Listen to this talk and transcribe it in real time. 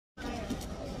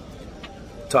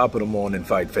Top of the morning,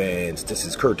 fight fans. This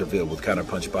is Kurt DeVille with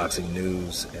Counterpunch Boxing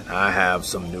News, and I have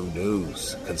some new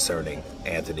news concerning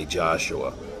Anthony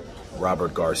Joshua.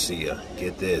 Robert Garcia,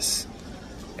 get this.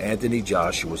 Anthony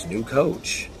Joshua's new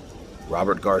coach,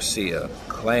 Robert Garcia,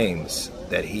 claims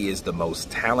that he is the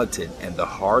most talented and the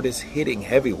hardest hitting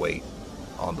heavyweight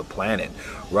on the planet.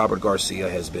 Robert Garcia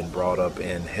has been brought up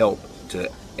and help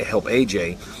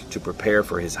AJ to prepare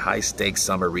for his high-stakes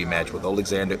summer rematch with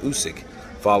Alexander Usyk,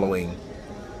 following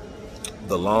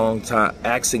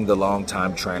axing the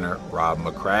longtime trainer Rob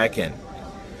McCracken.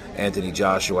 Anthony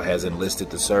Joshua has enlisted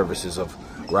the services of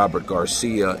Robert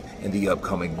Garcia in the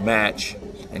upcoming match,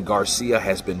 and Garcia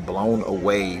has been blown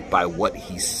away by what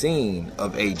he's seen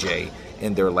of AJ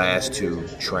in their last two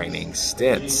training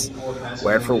stints.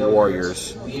 Bradford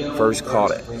Warriors first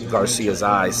caught Garcia's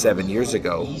eye 7 years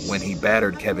ago when he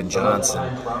battered Kevin Johnson,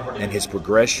 and his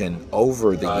progression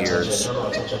over the years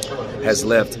has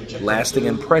left lasting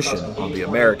impression on the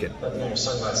American.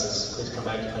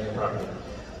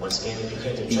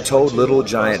 He told Little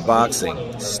Giant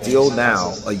Boxing, still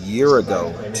now, a year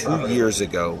ago, 2 years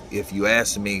ago, if you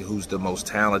ask me who's the most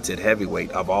talented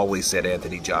heavyweight, I've always said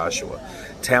Anthony Joshua.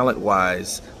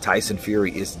 Talent-wise, Tyson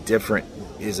Fury is a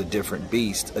different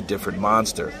beast, a different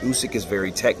monster. Usyk is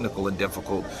very technical and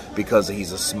difficult because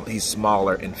he's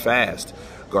smaller and fast.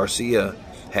 Garcia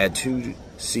had 2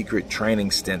 secret training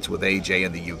stints with AJ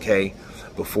in the UK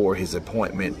before his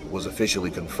appointment was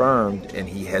officially confirmed, and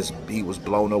he was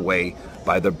blown away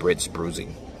by the Brit's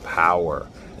bruising power.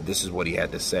 And this is what he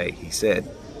had to say. He said,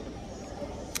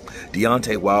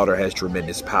 Deontay Wilder has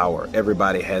tremendous power.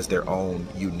 Everybody has their own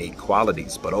unique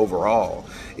qualities, but overall,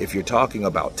 if you're talking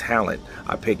about talent,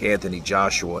 I pick Anthony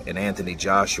Joshua, and Anthony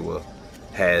Joshua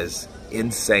has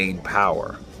insane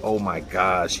power. Oh my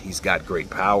gosh, he's got great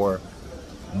power,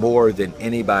 more than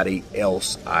anybody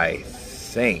else, I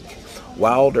think.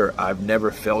 Wilder, I've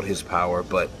never felt his power,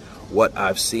 but what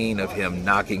I've seen of him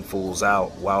knocking fools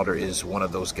out, Wilder is one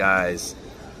of those guys,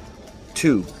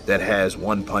 too, that has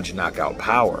one-punch knockout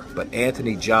power. But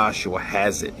Anthony Joshua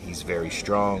has it. He's very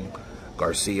strong.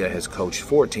 Garcia has coached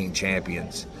 14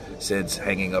 champions since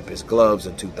hanging up his gloves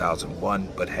in 2001,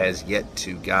 but has yet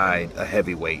to guide a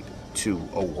heavyweight to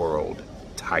a world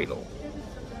title.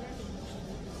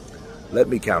 Let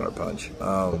me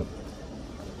counterpunch.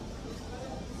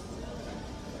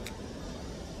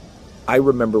 I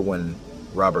remember when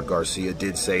Robert Garcia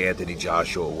did say Anthony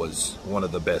Joshua was one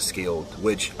of the best skilled,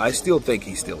 which I still think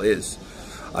he still is.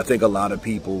 I think a lot of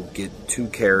people get too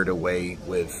carried away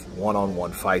with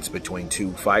one-on-one fights between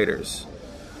two fighters.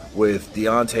 With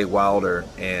Deontay Wilder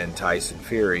and Tyson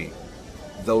Fury,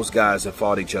 those guys have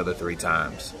fought each other 3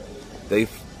 times.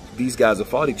 These guys have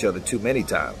fought each other too many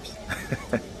times.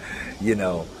 You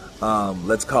know,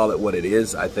 let's call it what it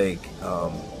is. I think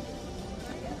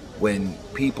when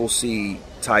people see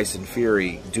Tyson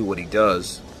Fury do what he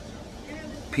does,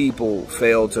 people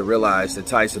fail to realize that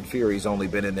Tyson Fury's only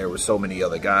been in there with so many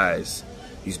other guys.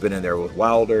 He's been in there with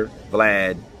Wilder,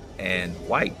 Vlad, and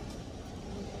White.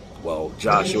 Well,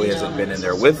 Joshua hasn't been in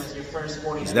there with.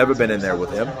 He's never been in there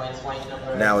with him.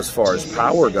 Now, as far as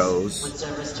power goes,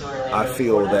 I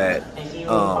feel that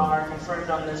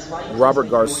Robert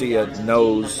Garcia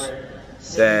knows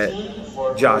that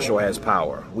Joshua has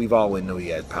power. We've always knew he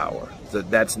had power.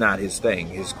 That's not his thing,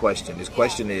 his question. His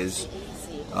question is,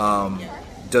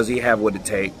 does he have what it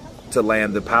takes to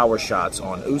land the power shots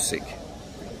on Usyk?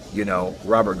 You know,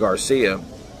 Robert Garcia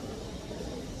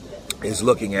is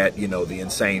looking at, you know, the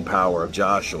insane power of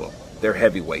Joshua. They're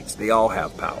heavyweights. They all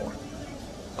have power.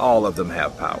 All of them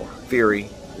have power. Fury,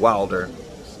 Wilder,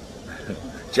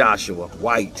 Joshua,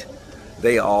 White,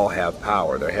 they all have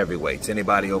power. They're heavyweights.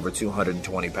 Anybody over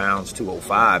 220 pounds,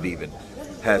 205 even,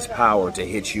 has power to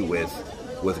hit you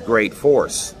with great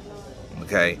force.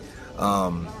 Okay?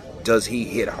 Does he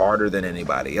hit harder than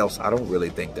anybody else? I don't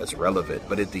really think that's relevant.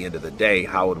 But at the end of the day,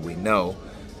 how would we know?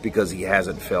 Because he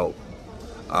hasn't felt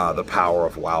the power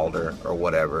of Wilder or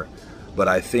whatever. But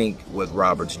I think what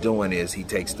Robert's doing is he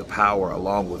takes the power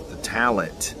along with the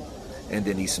talent, and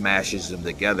then he smashes them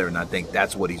together. And I think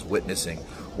that's what he's witnessing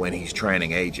when he's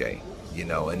training AJ, you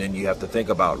know. And then you have to think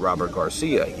about Robert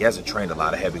Garcia. He hasn't trained a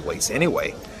lot of heavyweights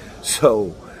anyway. So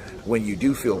when you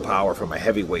do feel power from a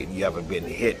heavyweight and you haven't been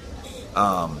hit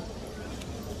on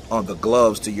the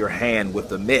gloves to your hand with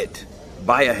the mitt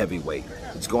by a heavyweight,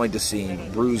 it's going to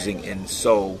seem bruising and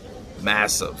so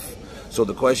massive. So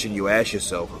the question you ask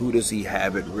yourself, who does he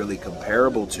have it really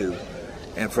comparable to,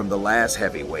 and from the last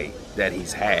heavyweight that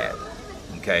he's had?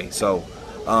 Okay, so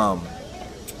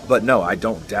but no, I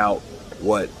don't doubt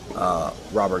what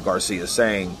Robert Garcia is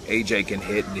saying. AJ can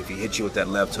hit, and if he hits you with that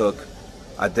left hook,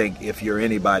 I think if you're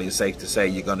anybody, it's safe to say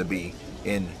you're going to be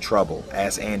in trouble.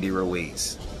 Ask Andy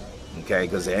Ruiz, okay?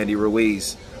 Because Andy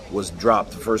Ruiz was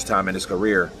dropped the first time in his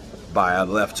career by a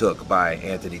left hook by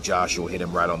Anthony Joshua, hit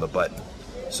him right on the button.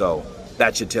 So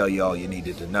that should tell you all you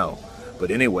needed to know.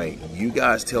 But anyway, you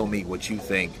guys tell me what you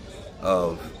think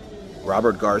of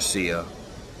Robert Garcia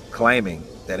claiming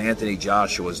that Anthony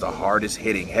Joshua is the hardest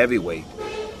hitting heavyweight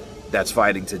that's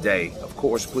fighting today. Of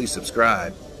course, please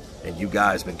subscribe. And you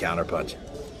guys been counterpunching.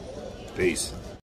 Peace.